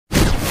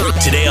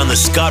Today on The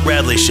Scott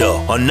Radley Show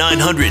on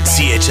 900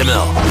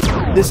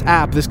 CHML. This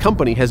app, this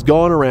company has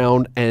gone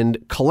around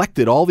and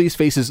collected all these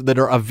faces that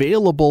are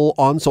available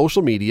on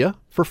social media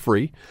for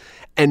free,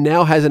 and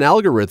now has an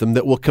algorithm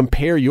that will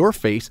compare your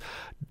face,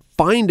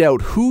 find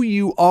out who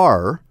you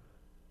are,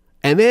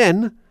 and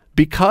then,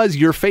 because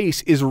your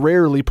face is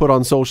rarely put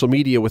on social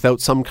media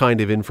without some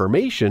kind of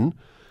information,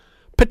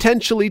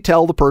 potentially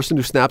tell the person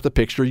who snapped the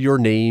picture your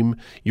name,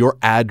 your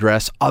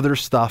address, other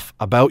stuff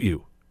about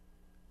you.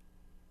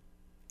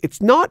 It's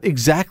not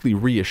exactly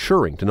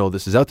reassuring to know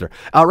this is out there.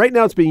 Right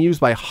now, it's being used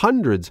by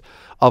hundreds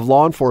of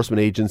law enforcement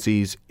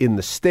agencies in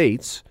the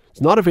States. It's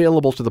not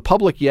available to the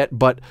public yet,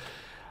 but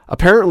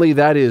apparently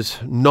that is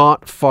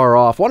not far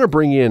off. I want to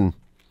bring in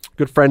a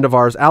good friend of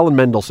ours, Alan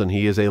Mendelson.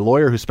 He is a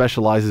lawyer who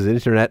specializes in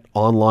internet,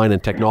 online,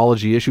 and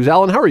technology issues.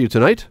 Alan, how are you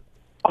tonight?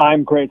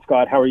 I'm great,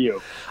 Scott. How are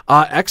you?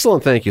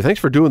 Excellent, thank you.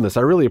 Thanks for doing this.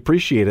 I really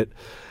appreciate it.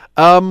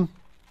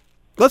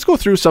 Let's go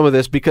through some of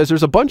this because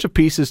there's a bunch of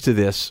pieces to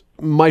this.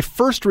 My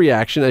first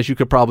reaction, as you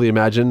could probably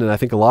imagine, and I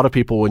think a lot of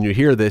people when you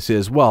hear this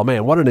is, well,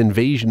 man, what an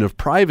invasion of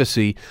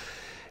privacy.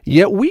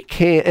 Yet we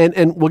can,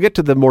 and we'll get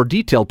to the more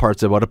detailed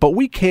parts about it, but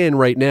we can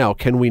right now,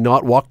 can we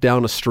not walk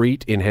down a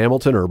street in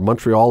Hamilton or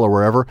Montreal or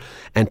wherever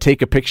and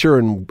take a picture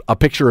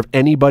of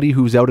anybody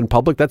who's out in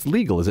public? That's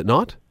legal, is it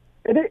not?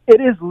 It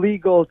is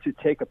legal to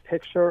take a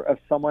picture of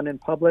someone in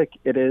public.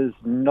 It is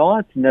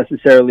not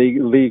necessarily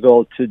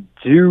legal to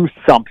do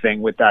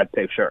something with that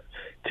picture,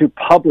 to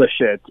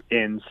publish it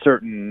in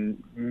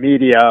certain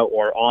media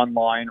or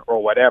online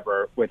or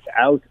whatever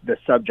without the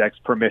subject's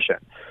permission.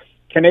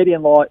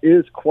 Canadian law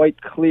is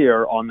quite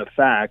clear on the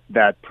fact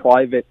that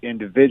private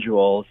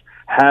individuals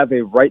have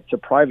a right to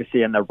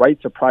privacy, and the right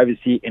to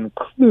privacy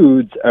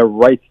includes a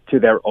right to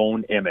their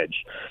own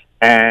image.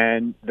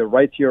 And the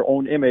right to your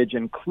own image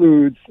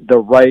includes the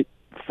right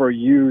for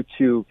you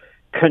to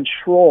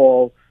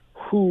control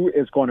who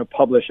is going to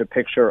publish a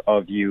picture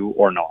of you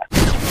or not.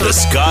 The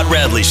Scott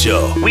Radley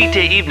Show,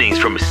 weekday evenings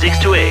from 6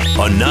 to 8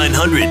 on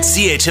 900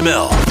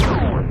 CHML.